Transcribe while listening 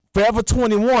Forever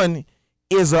 21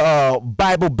 is a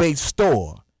Bible-based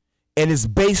store, and it's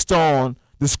based on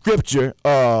the scripture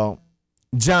John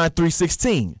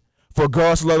 3:16. For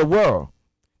God so loved the world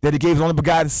that he gave his only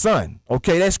begotten son.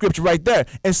 Okay, that scripture right there.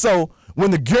 And so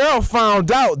when the girl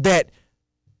found out that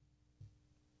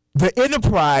the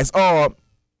enterprise or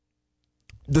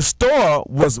the store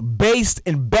was based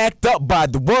and backed up by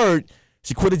the word,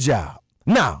 she quit a job.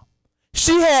 Now,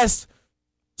 she has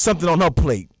something on her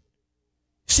plate.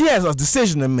 She has a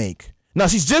decision to make. Now,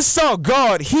 she's just saw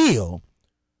God heal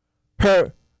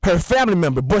her family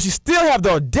member, but she still have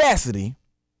the audacity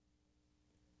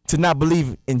to not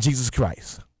believe in Jesus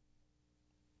Christ.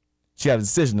 She had a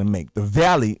decision to make, the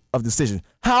valley of decision.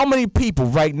 How many people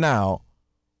right now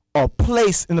are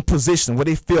placed in a position where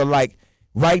they feel like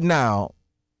right now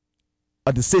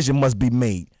a decision must be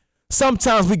made?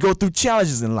 Sometimes we go through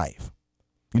challenges in life,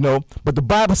 but the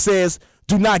Bible says,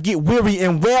 do not get weary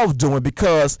in well-doing,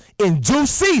 because in due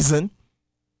season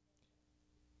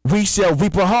we shall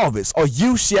reap a harvest, or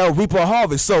you shall reap a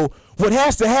harvest. So what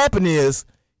has to happen is,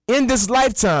 in this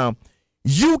lifetime,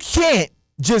 you can't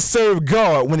just serve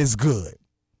God when it's good.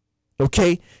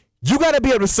 Okay? You got to be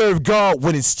able to serve God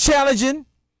when it's challenging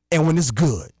and when it's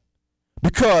good,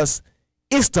 because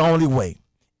it's the only way.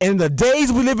 And in the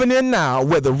days we're living in now,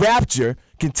 where the rapture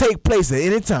can take place at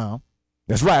any time,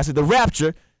 that's right, I said the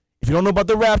rapture. If you don't know about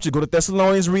the rapture, go to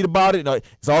Thessalonians, read about it.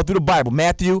 It's all through the Bible.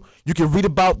 Matthew, you can read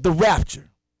about the rapture.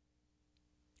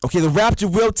 Okay, the rapture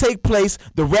will take place.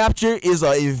 The rapture is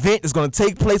an event that's going to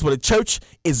take place where the church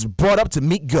is brought up to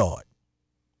meet God.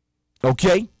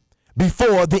 Okay?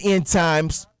 Before the end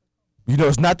times,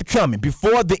 it's not the coming.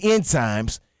 Before the end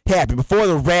times happen, before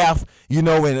the wrath,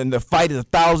 and the fight of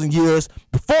 1,000 years,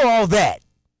 before all that.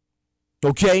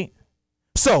 Okay?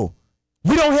 So,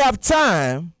 we don't have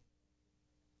time,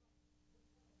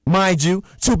 mind you,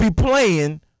 to be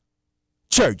playing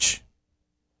church.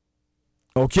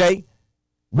 Okay?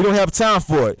 We don't have time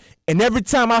for it. And every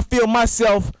time I feel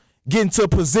myself getting to a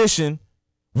position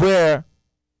where,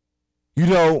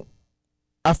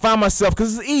 I find myself,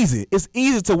 because it's easy. It's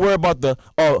easy to worry about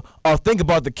or think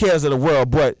about the cares of the world.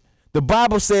 But the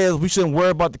Bible says we shouldn't worry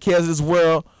about the cares of this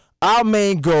world. Our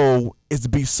main goal is to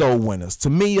be soul winners. To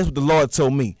me, that's what the Lord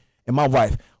told me and my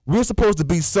wife. We're supposed to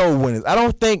be soul winners. I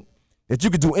don't think that you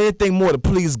could do anything more to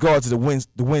please God to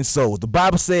win souls. The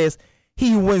Bible says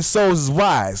he who wins souls is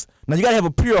wise. Now, you got to have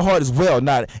a pure heart as well,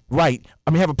 not right.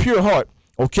 Have a pure heart,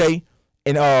 okay,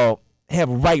 and have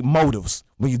right motives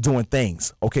when you're doing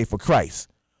things, okay, for Christ.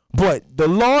 But the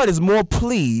Lord is more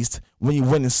pleased when you're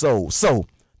winning souls. So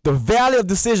the valley of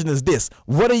decision is this.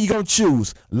 What are you going to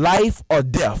choose, life or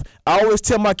death? I always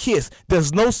tell my kids,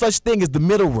 there's no such thing as the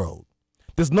middle road.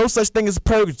 There's no such thing as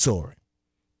purgatory.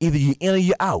 Either you in or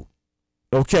you out,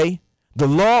 okay? The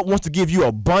Lord wants to give you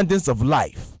abundance of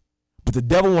life, but the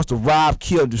devil wants to rob,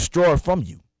 kill, and destroy from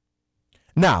you.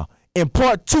 Now, in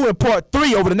part 2 and part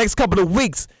 3, over the next couple of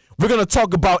weeks, we're going to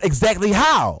talk about exactly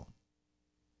how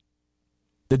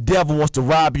the devil wants to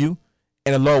rob you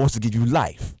and the Lord wants to give you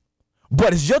life.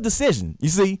 But it's your decision. You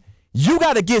see, you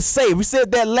got to get saved. We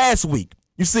said that last week.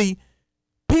 You see,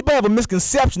 people have a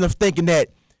misconception of thinking that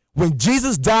when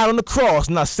Jesus died on the cross,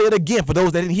 and I say it again for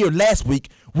those that didn't hear last week,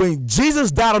 when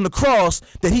Jesus died on the cross,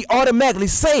 that he automatically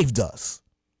saved us.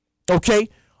 Okay?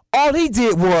 All he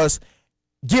did was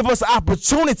give us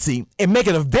opportunity and make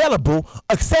it available,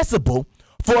 accessible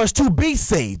for us to be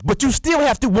saved. But you still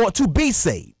have to want to be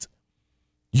saved.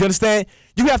 You understand?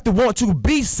 You have to want to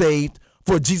be saved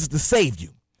for Jesus to save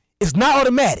you. It's not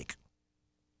automatic.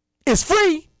 It's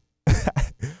free. All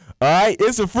right?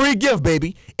 It's a free gift,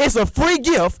 baby. It's a free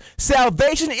gift.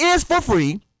 Salvation is for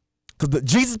free because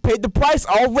Jesus paid the price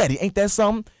already. Ain't that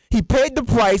something? He paid the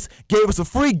price, gave us a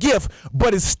free gift,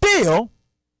 but it's still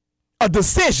a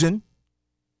decision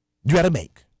you got to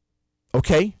make.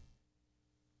 Okay?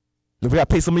 Look, we got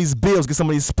to pay some of these bills, get some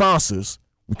of these sponsors.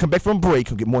 We come back from break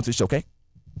and get more into the show, okay?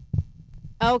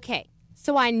 Okay,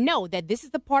 so I know that this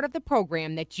is the part of the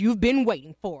program that you've been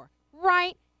waiting for,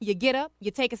 right? You get up,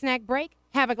 you take a snack break,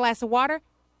 have a glass of water,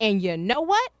 and you know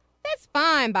what? That's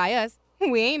fine by us.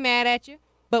 We ain't mad at you.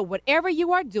 But whatever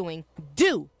you are doing,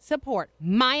 do support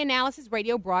My Analysis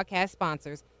Radio broadcast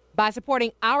sponsors. By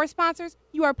supporting our sponsors,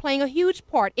 you are playing a huge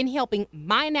part in helping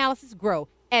My Analysis grow,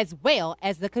 as well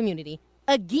as the community.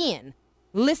 Again,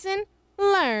 listen,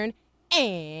 learn,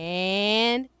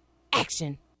 and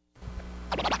action.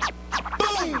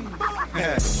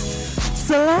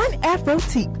 Salon Afro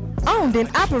Tea, owned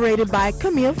and operated by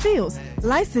Camille Fields.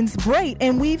 licensed braid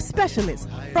and weave specialists.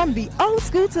 From the old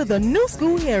school to the new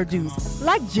school hairdos,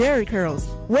 like Jerry curls,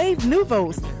 wave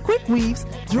nouveaux, quick weaves,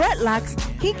 dreadlocks,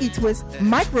 kinky twists,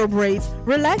 micro braids,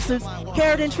 relaxers,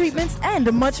 keratin treatments,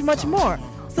 and much, much more.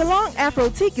 Salon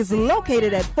Afrotique is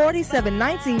located at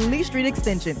 4719 Lee Street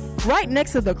Extension, right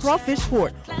next to the Crawfish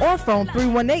Fort, or phone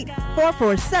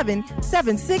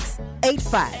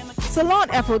 318-447-7685. Salon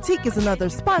Afrotique is another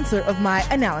sponsor of My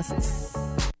Analysis.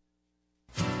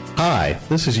 Hi,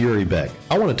 this is Yuri Beck.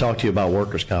 I want to talk to you about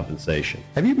workers' compensation.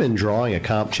 Have you been drawing a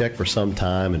comp check for some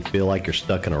time and feel like you're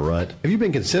stuck in a rut? Have you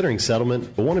been considering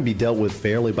settlement but want to be dealt with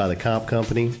fairly by the comp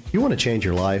company? You want to change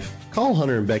your life? Call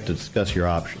Hunter & Beck to discuss your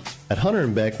options. At Hunter &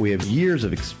 Beck, we have years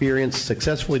of experience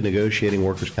successfully negotiating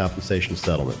workers' compensation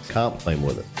settlements. Comp claim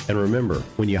with us. And remember,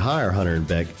 when you hire Hunter &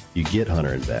 Beck, you get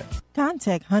Hunter & Beck.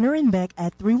 Contact Hunter & Beck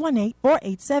at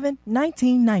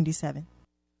 318-487-1997.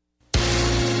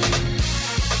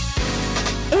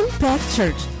 Impact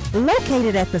Church,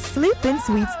 located at the Sleep-In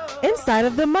Suites inside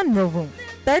of the Monroe Room,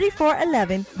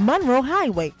 3411 Monroe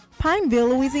Highway,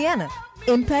 Pineville, Louisiana.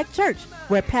 Impact Church,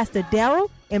 where Pastor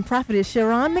Darrell and Prophetess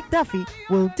Sharon McDuffie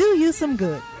will do you some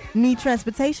good. Need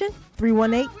transportation?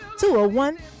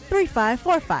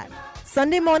 318-201-3545.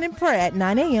 Sunday morning prayer at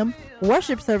 9 a.m.,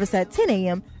 worship service at 10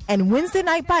 a.m., and Wednesday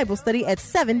night Bible study at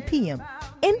 7 p.m.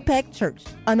 Impact Church,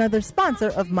 another sponsor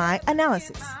of My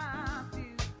Analysis.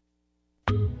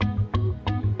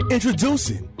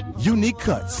 Introducing Unique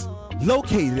Cuts,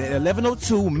 located at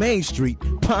 1102 Main Street,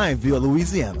 Pineville,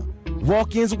 Louisiana.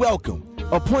 Walk-ins welcome.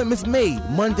 Appointments made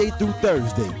Monday through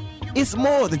Thursday. It's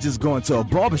more than just going to a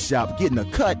barbershop getting a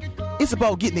cut. It's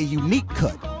about getting a unique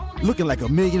cut, looking like $1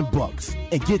 million.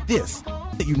 And get this,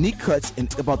 the Unique Cuts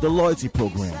and about the loyalty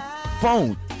program.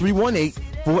 Phone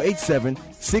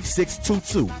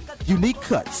 318-487-6622. Unique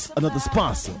Cuts, another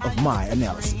sponsor of My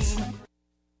Analysis.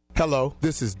 Hello,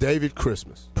 this is David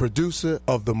Christmas, producer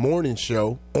of the morning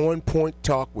show On Point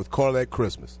Talk with Carlette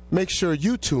Christmas. Make sure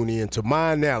you tune in to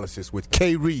My Analysis with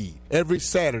Kay Reed every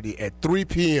Saturday at 3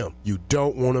 p.m. You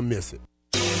don't want to miss it.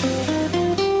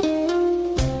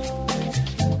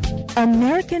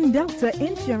 American Delta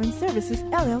Insurance Services,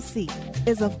 LLC,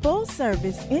 is a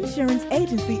full-service insurance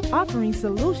agency offering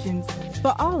solutions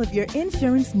for all of your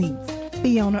insurance needs.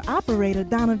 The owner-operator,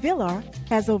 Donna Villar,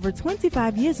 has over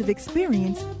 25 years of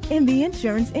experience in the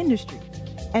insurance industry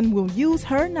and will use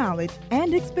her knowledge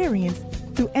and experience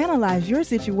to analyze your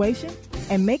situation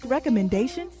and make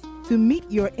recommendations to meet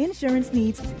your insurance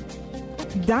needs.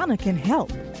 Donna can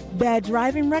help. Bad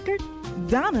driving record?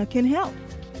 Donna can help.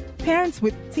 Parents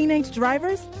with teenage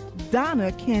drivers?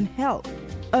 Donna can help.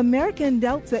 American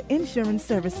Delta Insurance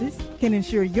Services can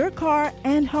insure your car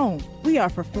and home. We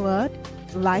offer flood,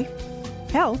 life,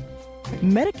 health,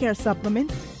 Medicare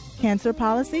supplements, cancer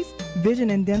policies, vision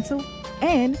and dental,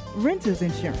 and renter's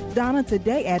insurance. Donna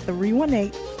today at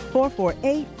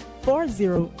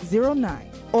 318-448-4009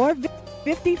 or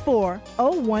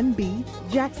 5401B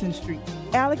Jackson Street,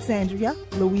 Alexandria,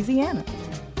 Louisiana.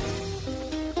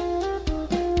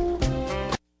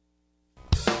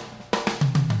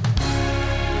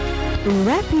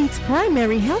 Rapides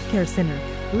Primary Healthcare Center,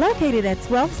 located at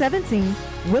 1217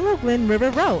 Willow Glen River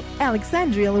Road,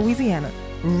 Alexandria, Louisiana.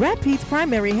 Rapides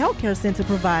Primary Healthcare Center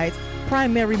provides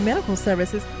primary medical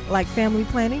services like family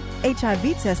planning,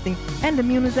 HIV testing, and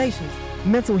immunizations,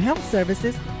 mental health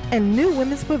services, and new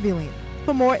women's pavilion.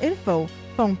 For more info,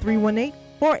 phone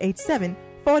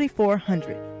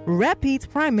 318-487-4400. Rapides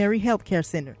Primary Healthcare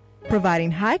Center, providing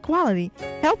high-quality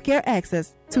healthcare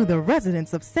access to the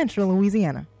residents of Central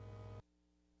Louisiana.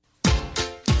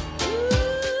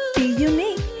 Be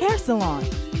Unique Hair Salon,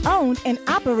 owned and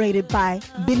operated by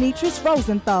Beatrice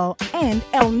Rosenthal and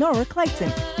Elnora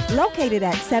Clayton, located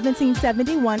at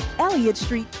 1771 Elliott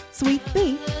Street, Suite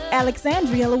B,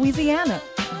 Alexandria, Louisiana.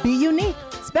 Be Unique,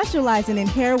 specializing in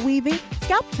hair weaving,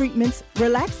 scalp treatments,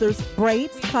 relaxers,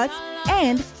 braids, cuts,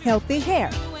 and healthy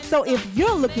hair. So if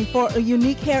you're looking for a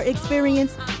unique hair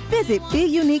experience, visit Be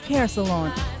Unique Hair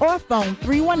Salon or phone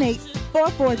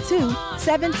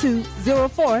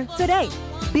 318-442-7204 today.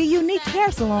 Be Unique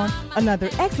Hair Salon, another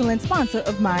excellent sponsor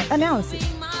of My Analysis.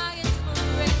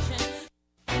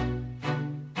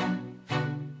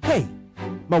 Hey,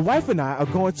 my wife and I are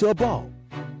going to a ball.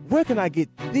 Where can I get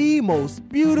the most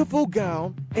beautiful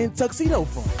gown and tuxedo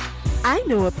from? I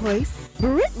know a place,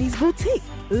 Brittany's Boutique,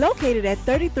 located at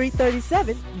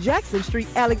 3337 Jackson Street,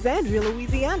 Alexandria,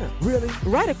 Louisiana. Really?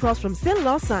 Right across from St.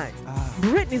 Signs.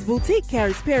 Brittany's Boutique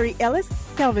carries Perry Ellis,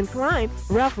 Calvin Klein,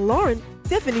 Ralph Lauren,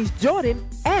 Tiffany's Jordan,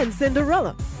 and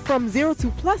Cinderella. From 0 to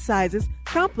plus sizes,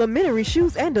 complimentary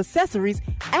shoes and accessories,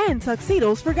 and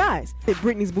tuxedos for guys at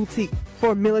Brittany's Boutique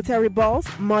for military balls,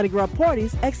 Mardi Gras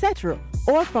parties, etc.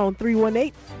 Or phone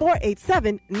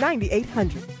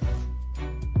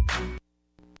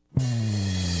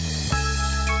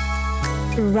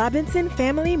 318-487-9800. Robinson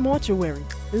Family Mortuary,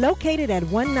 located at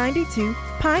 192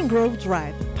 Pine Grove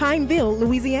Drive, Pineville,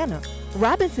 Louisiana.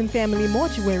 Robinson Family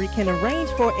Mortuary can arrange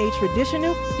for a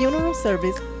traditional funeral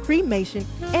service, cremation,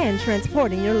 and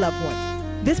transporting your loved ones.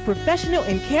 This professional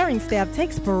and caring staff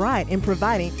takes pride in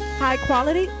providing high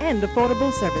quality and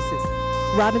affordable services.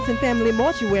 Robinson Family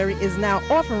Mortuary is now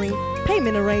offering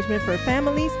payment arrangement for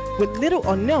families with little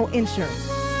or no insurance.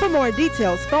 For more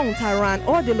details, phone Tyron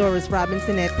or Dolores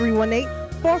Robinson at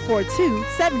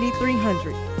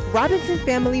 318-442-7300. Robinson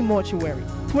Family Mortuary,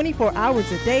 24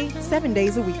 hours a day, 7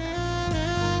 days a week.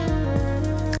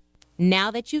 Now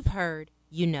that you've heard,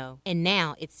 you know. And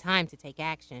now it's time to take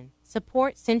action.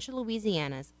 Support Central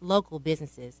Louisiana's local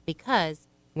businesses, because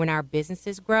when our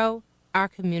businesses grow, our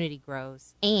community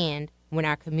grows. And when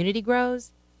our community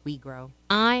grows, we grow.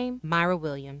 I'm Myra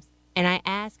Williams, and I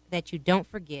ask that you don't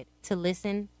forget to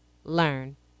listen,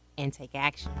 learn, and take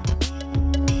action.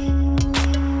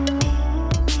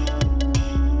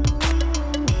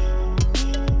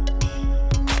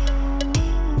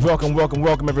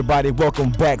 Welcome, everybody.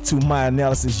 Welcome back to My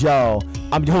Analysis, y'all.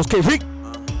 I'm your host, K. Reek.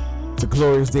 It's a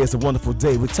glorious day. It's a wonderful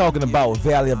day. We're talking about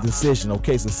Valley of Decision,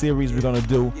 okay? It's a series we're going to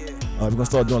do. We're going to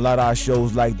start doing a lot of our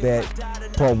shows like that.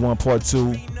 Part 1, Part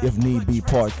 2, if need be,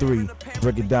 Part 3.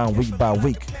 Break it down week by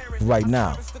week right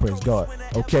now. Praise God.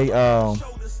 Okay,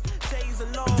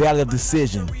 Valley of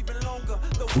Decision.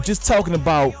 We're just talking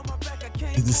about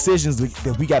the decisions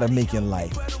that we got to make in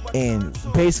life. And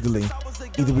basically,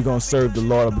 either we're going to serve the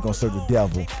Lord or we're going to serve the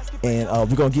devil. And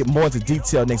we're going to get more into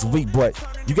detail next week. But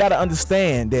you got to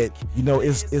understand that, you know,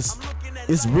 it's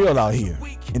real out here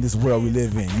in this world we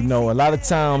live in. You know, a lot of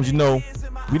times, you know,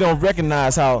 we don't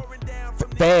recognize how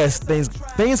fast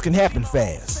things can happen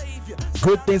fast.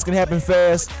 Good things can happen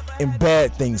fast and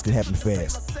bad things can happen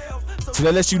fast. So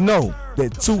that lets you know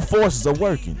that two forces are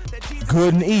working,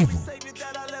 good and evil.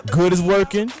 Good is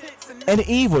working and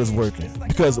evil is working,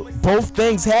 because both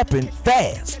things happen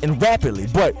fast and rapidly.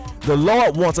 But the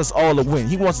Lord wants us all to win.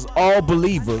 He wants us, all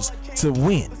believers, to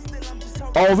win.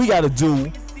 All we got to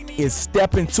do is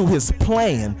step into his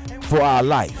plan for our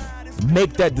life.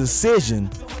 Make that decision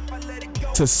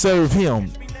to serve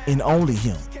him and only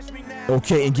him.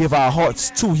 Okay, and give our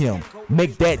hearts to him.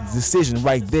 Make that decision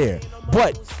right there.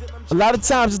 But a lot of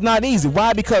times it's not easy.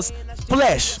 Why? Because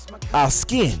flesh, our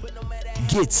skin,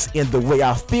 gets in the way.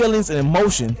 Our feelings and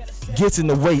emotion gets in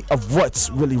the way of what's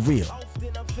really real.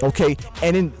 Okay,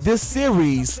 and in this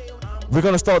series we're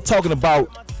going to start talking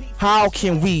about how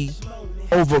can we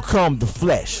overcome the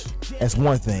flesh. That's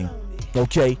one thing.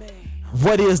 Okay,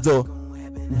 what is the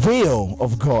will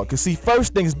of God? Because see,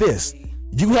 first thing is this: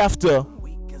 you have to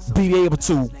be able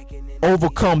to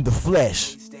overcome the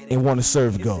flesh and want to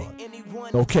serve God.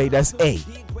 Okay, that's A.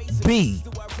 B,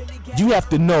 you have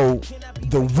to know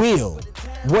the will.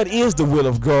 What is the will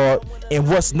of God and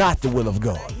what's not the will of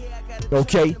God?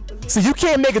 Okay, so you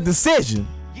can't make a decision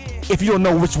if you don't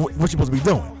know what you're supposed to be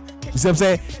doing. You see what I'm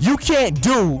saying? You can't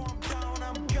do,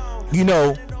 you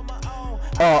know,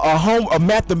 a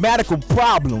mathematical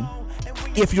problem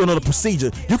if you don't know the procedure.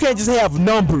 You can't just have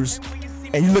numbers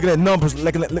and you're looking at numbers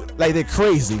like they're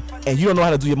crazy and you don't know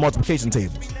how to do your multiplication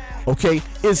tables. Okay,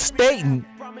 it's stating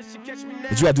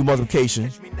that you got to do multiplication,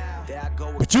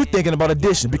 but you're thinking about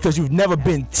addition because you've never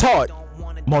been taught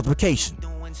multiplication.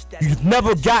 You've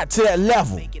never got to that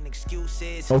level.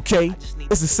 Okay,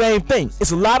 it's the same thing.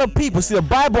 It's a lot of people. See, the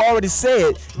Bible already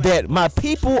said that my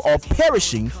people are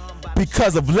perishing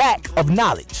because of lack of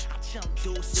knowledge.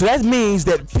 So that means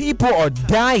that people are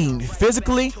dying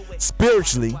physically,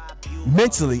 spiritually,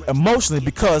 mentally, emotionally,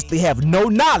 because they have no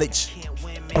knowledge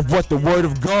of what the Word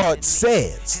of God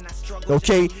says.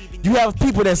 Okay, you have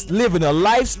people that's living a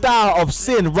lifestyle of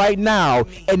sin right now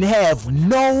and have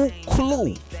no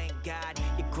clue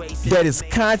that is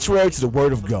contrary to the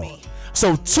Word of God.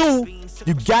 So 2,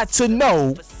 you got to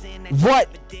know what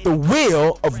the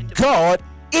will of God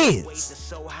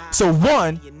is. So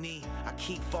 1,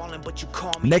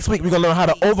 next week we're going to learn how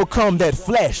to overcome that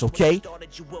flesh, okay?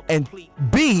 And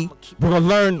B, we're going to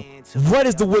learn what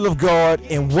is the will of God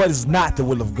and what is not the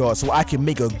will of God, so I can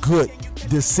make a good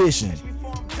decision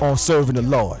on serving the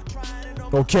Lord.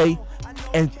 Okay?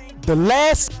 And the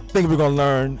last thing we're going to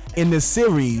learn in this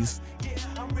series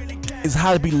is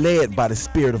how to be led by the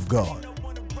Spirit of God.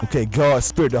 Okay, God's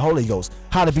Spirit, the Holy Ghost.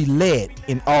 How to be led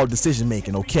in all decision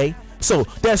making, okay? So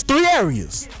there's 3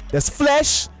 areas. That's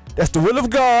flesh, that's the will of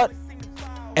God,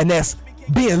 and that's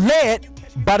being led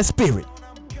by the Spirit.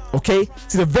 Okay?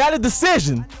 See, the valid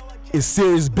decision is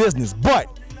serious business,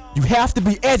 but you have to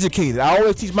be educated. I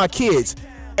always teach my kids,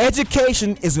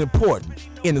 education is important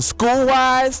in the school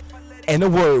wise and the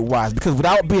word wise, because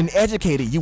without being educated, you